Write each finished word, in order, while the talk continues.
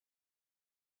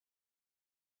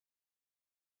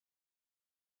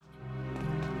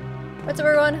What's up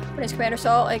everyone? My name is Commander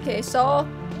Saul, aka Saul.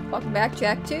 Welcome back,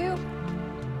 Jak II.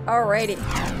 Alrighty.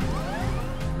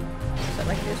 Something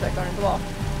I can do so I go into the wall.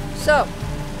 So,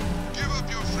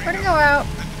 we're gonna go out.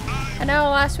 And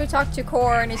now last we talked to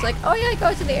Core and he's like, oh yeah,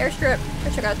 go to the airstrip. Go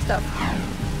check out stuff.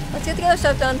 Let's get the other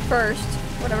stuff done first.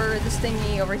 Whatever this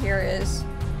thingy over here is.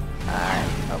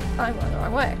 Oh, I'm going the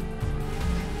wrong way.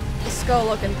 The skull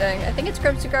looking thing. I think it's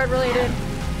Krimson Guard related.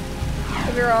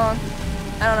 Could be wrong.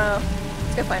 I don't know.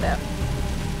 Let's go find out.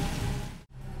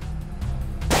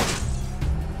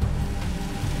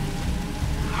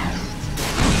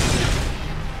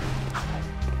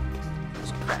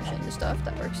 Just crash into stuff.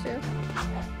 That works too.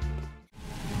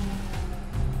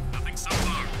 Nothing so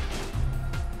far.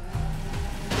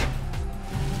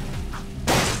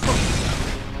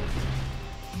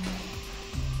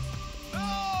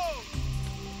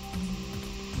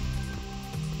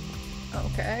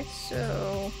 Okay,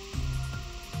 so...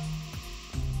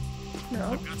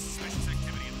 No. I've got suspicious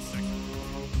activity in the sector.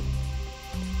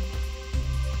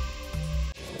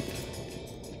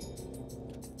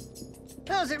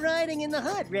 How's it riding in the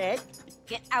hood, Red?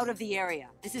 Get out of the area.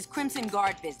 This is Crimson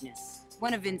Guard business.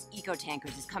 One of Vin's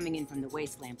eco-tankers is coming in from the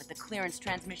wasteland, but the clearance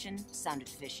transmission sounded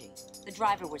fishy. The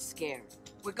driver was scared.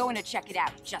 We're going to check it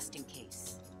out, just in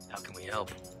case. How can we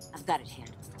help? I've got it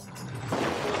handled.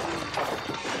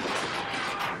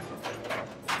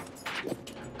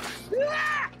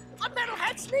 Ah! A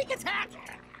metalhead sneak attack!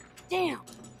 Damn!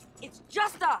 It's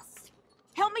just us!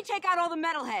 Help me take out all the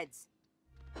metalheads!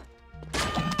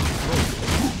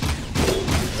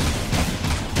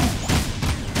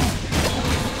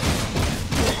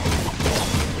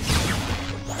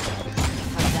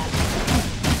 How's that?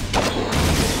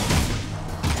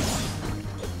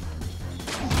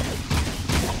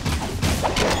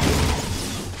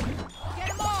 Get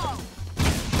 'em all!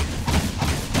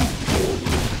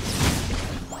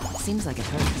 Seems like it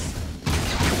hurts.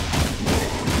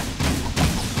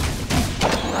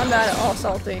 I'm not at all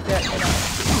salty, but you know.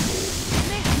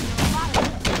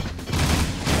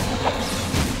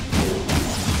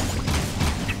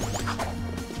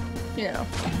 You know,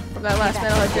 from that last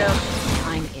metalhead jump.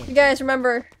 I'm You it. guys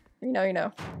remember, you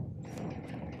know.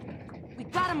 We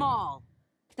got them all!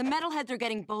 The metalheads are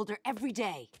getting bolder every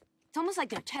day. It's almost like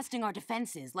they're testing our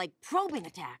defenses, like probing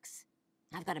attacks.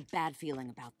 I've got a bad feeling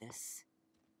about this.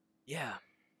 Yeah,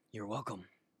 you're welcome.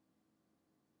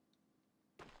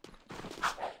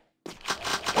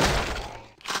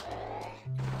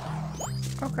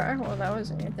 Okay, well that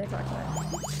wasn't anything like that.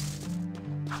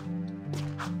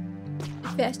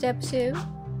 Fast episode.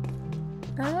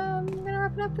 I'm gonna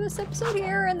wrap it up for this episode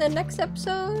here, and the next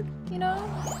episode, you know,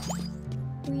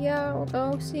 we'll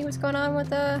go see what's going on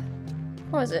with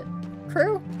what was it?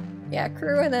 Crew? Yeah,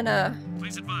 crew, and then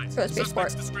Please advise. go to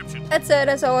spaceport. Suspect's description. That's it,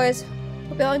 as always.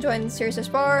 Hope you all enjoyed the series thus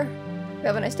far.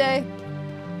 Have a nice day.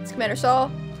 It's Commander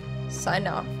Saul, signing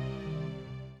off.